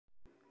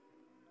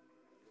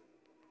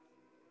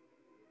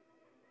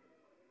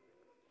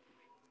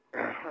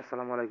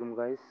আসসালামু আলাইকুম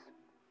গাইস,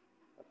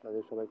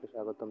 আপনাদের সবাইকে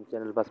স্বাগতম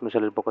চ্যানেল বাস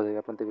মিশালের পক্ষ থেকে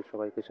আপনাদের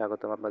সবাইকে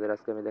স্বাগতম। আপনাদের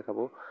আজকে আমি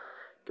দেখাবো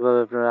কীভাবে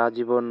আপনারা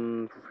আজীবন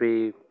ফ্রি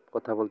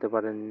কথা বলতে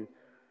পারেন।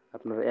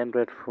 আপনার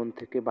অ্যান্ড্রয়েড ফোন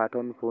থেকে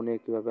বাটন ফোনে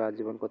কীভাবে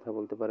আজীবন কথা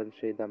বলতে পারেন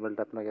সেই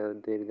দামটা আপনাকে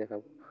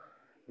দেখাবো।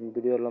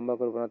 ভিডিও লম্বা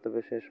করবো না, তবে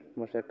শেষ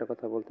মাসে একটা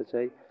কথা বলতে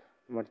চাই।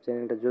 আমার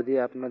চ্যানেলটা যদি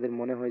আপনাদের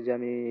মনে হয় যে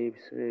আমি এই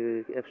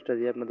অ্যাপসটা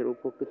দিয়ে আপনাদের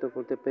উপকৃত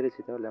করতে পেরেছি,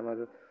 তাহলে আমার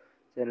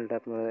চ্যানেলটা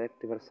আপনারা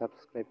একটিবার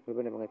সাবস্ক্রাইব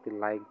করবেন এবং একটি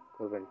লাইক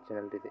করবেন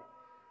চ্যানেলটিতে।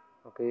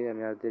 ওকে,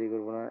 আমি আর দেরি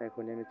করবো না,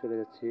 এখনই আমি চলে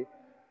যাচ্ছি।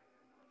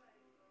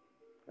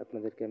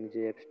 আপনাদেরকে আমি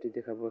যে অ্যাপসটি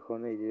দেখাবো এখন,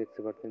 এই যে দেখতে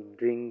পাচ্ছেন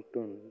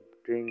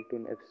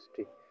ড্রিংটুন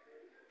অ্যাপসটি,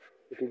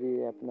 এটি দিয়ে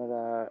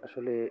আপনারা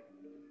আসলে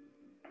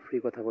ফ্রি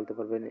কথা বলতে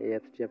পারবেন। এই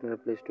অ্যাপসটি আপনারা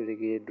প্লে স্টোরে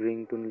গিয়ে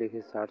ড্রিংটুন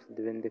লিখে সার্চ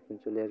দেবেন, দেখুন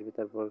চলে আসবে।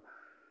 তারপর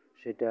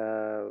সেটা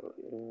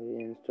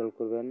ইনস্টল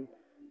করবেন।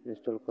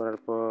 ইনস্টল করার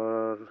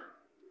পর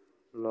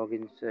লগ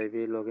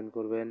ইন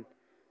করবেন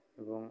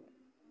এবং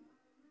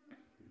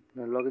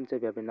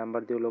চাইবে আপনি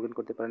নাম্বার দিয়েও লগ ইন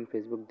করতে পারেন,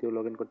 ফেসবুক দিয়েও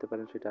লগ ইন করতে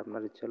পারেন, সেটা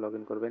আপনার ইচ্ছা। লগ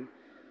ইন করবেন,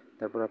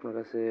 তারপর আপনার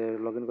কাছে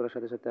লগ ইন করার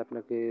সাথে সাথে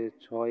আপনাকে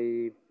 6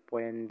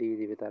 পয়েন্ট দিয়ে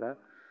দিবে তারা।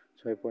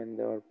 6 পয়েন্ট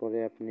দেওয়ার পরে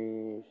আপনি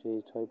সেই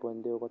 6 পয়েন্ট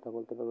দিয়েও কথা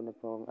বলতে পারবেন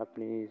এবং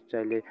আপনি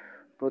চাইলে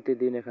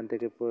প্রতিদিন এখান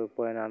থেকে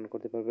পয়েন্ট আর্ন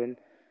করতে পারবেন।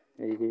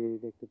 এই যে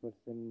দেখতে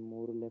পাচ্ছেন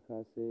মোর লেখা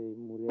আছে, এই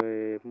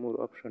মোর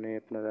অপশনে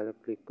আপনারা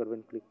ক্লিক করবেন।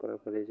 ক্লিক করার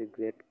পরে এই যে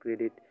গ্রেট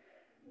ক্রেডিট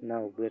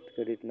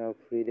নাও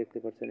ফ্রি দেখতে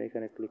পাচ্ছেন,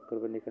 এখানে ক্লিক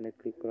করবেন। এখানে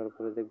ক্লিক করার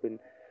পরে দেখবেন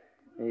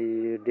এই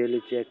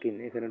ডেইলি চেক ইন,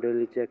 এখানে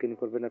ডেইলি চেক ইন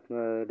করবেন।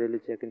 আপনারা ডেইলি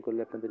চেক ইন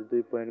করলে আপনাদের 2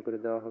 পয়েন্ট করে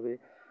দেওয়া হবে।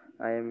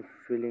 আই এম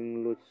ফিলিং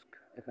লুজ,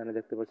 এখানে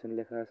দেখতে পাচ্ছেন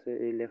লেখা আছে,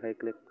 এই লেখায়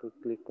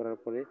ক্লিক করার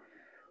পরে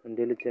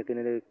ডেইলি চেক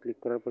ইনে ক্লিক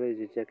করার পরে এই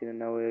যে চেক ইনে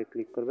নাও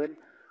ক্লিক করবেন,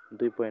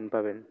 2 পয়েন্ট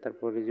পাবেন।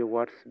 তারপর এই যে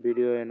ওয়াটস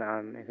ভিডিও অ্যান্ড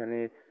আর্ন, এখানে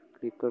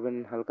ক্লিক করবেন।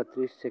 হালকা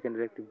 30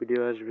 সেকেন্ডের একটি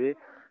ভিডিও আসবে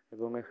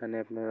এবং এখানে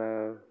আপনারা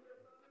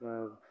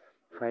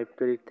 5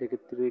 ক্রেডিট থেকে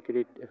 3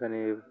 ক্রেডিট এখানে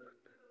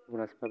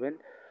বোনাস পাবেন।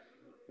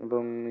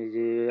 এবং এই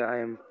যে আই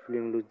এম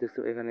ফিলিং লুজ দেখতে,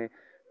 এখানে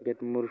গেট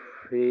মোর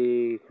ফ্রি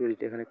ক্রেডিট,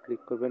 এখানে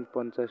ক্লিক করবেন।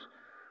 50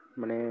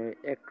 মানে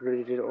 1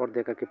 ক্রেডিটের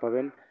অর্ধেক আগে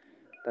পাবেন।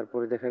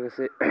 তারপরে দেখা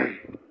গেছে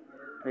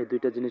এই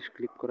দুইটা জিনিস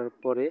ক্লিক করার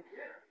পরে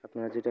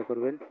আপনারা যেটা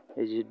করবেন,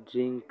 এই যে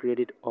ড্রিঙ্ক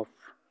ক্রেডিট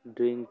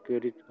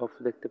অফ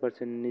দেখতে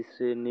পাচ্ছেন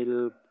নিচে নীল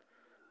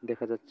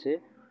দেখা যাচ্ছে,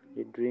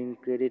 এই ড্রিঙ্ক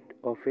ক্রেডিট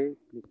অফে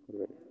ক্লিক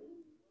করবেন।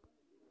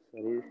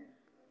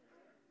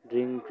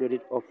 ড্রিঙ্ক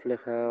ক্রেডিট অফ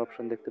লেখা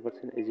অপশন দেখতে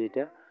পাচ্ছেন, এই যে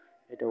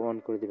এটা অন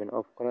করে দিবেন।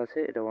 অফ করা আছে,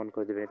 এটা অন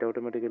করে দিবেন, এটা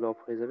অটোমেটিক্যালি অফ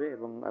হয়ে যাবে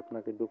এবং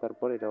আপনাকে ঢোকার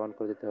পর এটা অন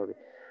করে দিতে হবে।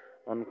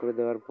 অন করে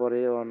দেওয়ার পরে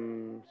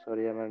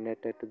আমার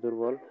নেটটা একটু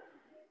দুর্বল,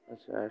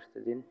 আচ্ছা আসতে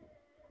দিন।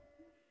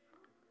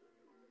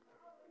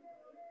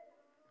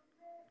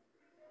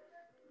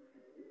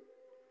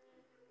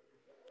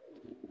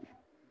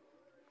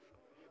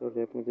 সরি,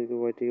 আপনাদেরকে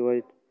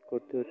ওয়েট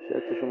করতে হচ্ছে,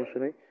 আচ্ছা সমস্যা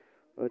নেই।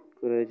 ওয়েট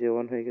করে যে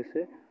অন হয়ে গেছে।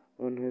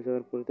 অন হয়ে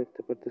যাওয়ার পরে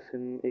দেখতে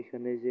পারতেছেন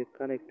এইখানে যে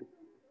কানেক্ট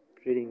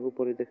ট্রেডিং,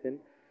 উপরে দেখেন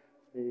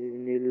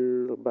নীল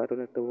বাটন,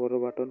 একটা বড়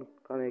বাটন,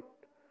 কানেক্ট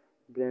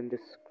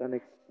ব্র্যান্ডস।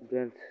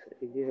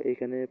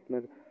 এইখানে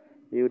আপনার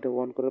ভিডিওটা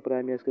অন করার পরে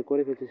আমি আজকে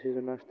করে ফেলছি, সেই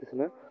জন্য আসতেছে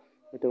না।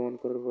 এটা অন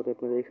করার পরে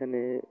আপনার এখানে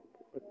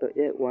একটা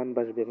ওয়ান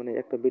বাসবে, মানে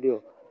একটা ভিডিও,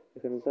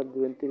 এখানে চাপ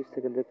দেবেন। 30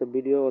 সেকেন্ডের একটা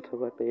ভিডিও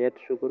অথবা একটা অ্যাড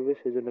শো করবে,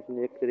 সেই জন্য আপনি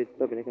 1 ক্রেডিট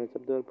পাবেন। এখানে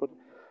চাপ দেওয়ার পর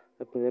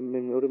আপনার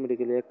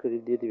অটোমেটিক্যালি 1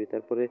 ক্রেডিট দিয়ে দিবে।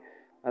 তারপরে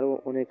আরও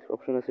অনেক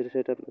অপশন আছে,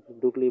 সেটা আপনি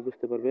ঢুকলেই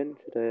বুঝতে পারবেন,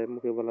 সেটা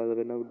মুখে বলা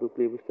যাবে না,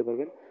 ঢুকলেই বুঝতে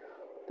পারবেন।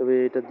 তবে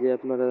এটা দিয়ে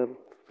আপনারা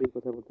ফ্রি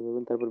কথা বলতে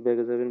পারবেন। তারপর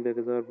ব্যাগে যাবেন,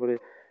 ব্যাগে যাওয়ার পরে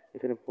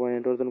এখানে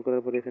পয়েন্ট অর্জন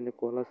করার পরে এখানে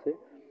কল আছে।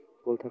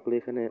 কল থাকলে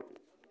এখানে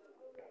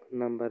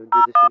নাম্বার, যে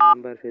দেশের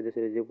নাম্বার সেই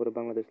দেশের, যে উপরে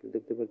বাংলাদেশ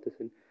দেখতে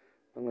পারতেছেন,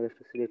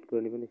 বাংলাদেশটা সিলেক্ট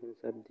করে নেবেন। এখানে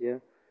চাপ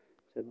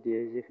দিয়ে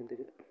এই যে এখান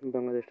থেকে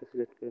বাংলাদেশটা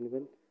সিলেক্ট করে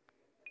নেবেন।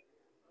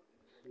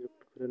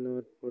 সিলেক্ট করে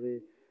নেওয়ার পরে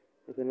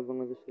এখানে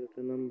বাংলাদেশের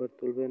একটা নাম্বার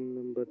তুলবেন।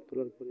 নাম্বার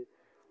তোলার পরে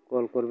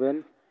কল করবেন।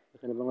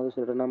 এখানে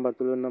বাংলাদেশের একটা নাম্বার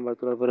তুলবেন, নাম্বার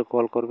তোলার পরে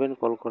কল করবেন।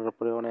 কল করার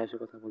পরে অনায়াসে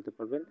কথা বলতে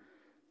পারবেন।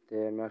 তো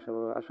আমি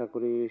আশা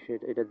করি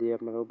এটা দিয়ে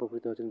আপনারা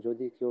উপকৃত হচ্ছেন।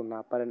 যদি কেউ না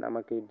পারেন,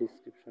 আমাকে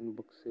ডিসক্রিপশন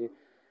বক্সে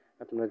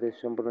আপনাদের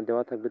সম্পূর্ণ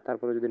দেওয়া থাকবে।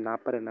 তারপরে যদি না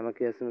পারেন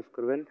আমাকে SMS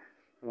করবেন,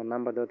 আমার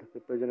নাম্বার দেওয়া থাকবে,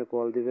 প্রয়োজনে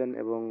কল দিবেন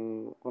এবং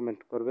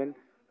কমেন্ট করবেন।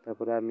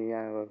 তারপরে আমি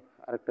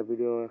আরেকটা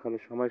ভিডিও, এখন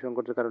সময়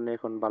সংকটের কারণে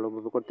এখন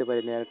ভালোভাবে করতে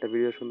পারি না, আরেকটা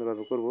ভিডিও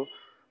সুন্দরভাবে করবো,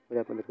 করে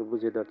আপনাদেরকে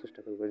বুঝিয়ে দেওয়ার চেষ্টা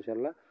করবো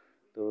ইনশাল্লাহ।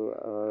 তো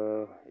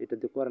এটা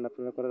দিয়ে করেন,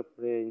 আপনারা করার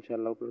পরে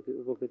ইনশাল্লাহ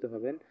উপকৃত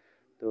হবেন।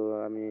 তো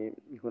আমি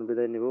এখন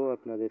বিদায় নেব।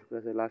 আপনাদের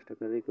কাছে লাস্ট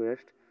একটা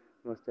রিকোয়েস্ট,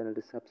 আমার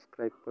চ্যানেলটি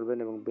সাবস্ক্রাইব করবেন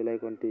এবং বেল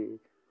আইকনটি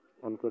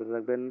অন করে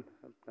রাখবেন।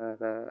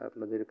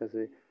 আপনাদের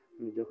কাছে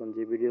আমি যখন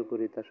যে ভিডিও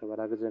করি তা সবার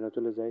আগে যেন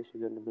চলে যায়,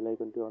 সেজন্য বেল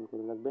আইকনটি অন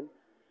করে রাখবেন।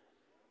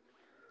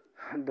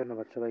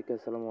 ধন্যবাদ সবাইকে,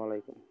 আসসালামু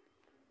আলাইকুম।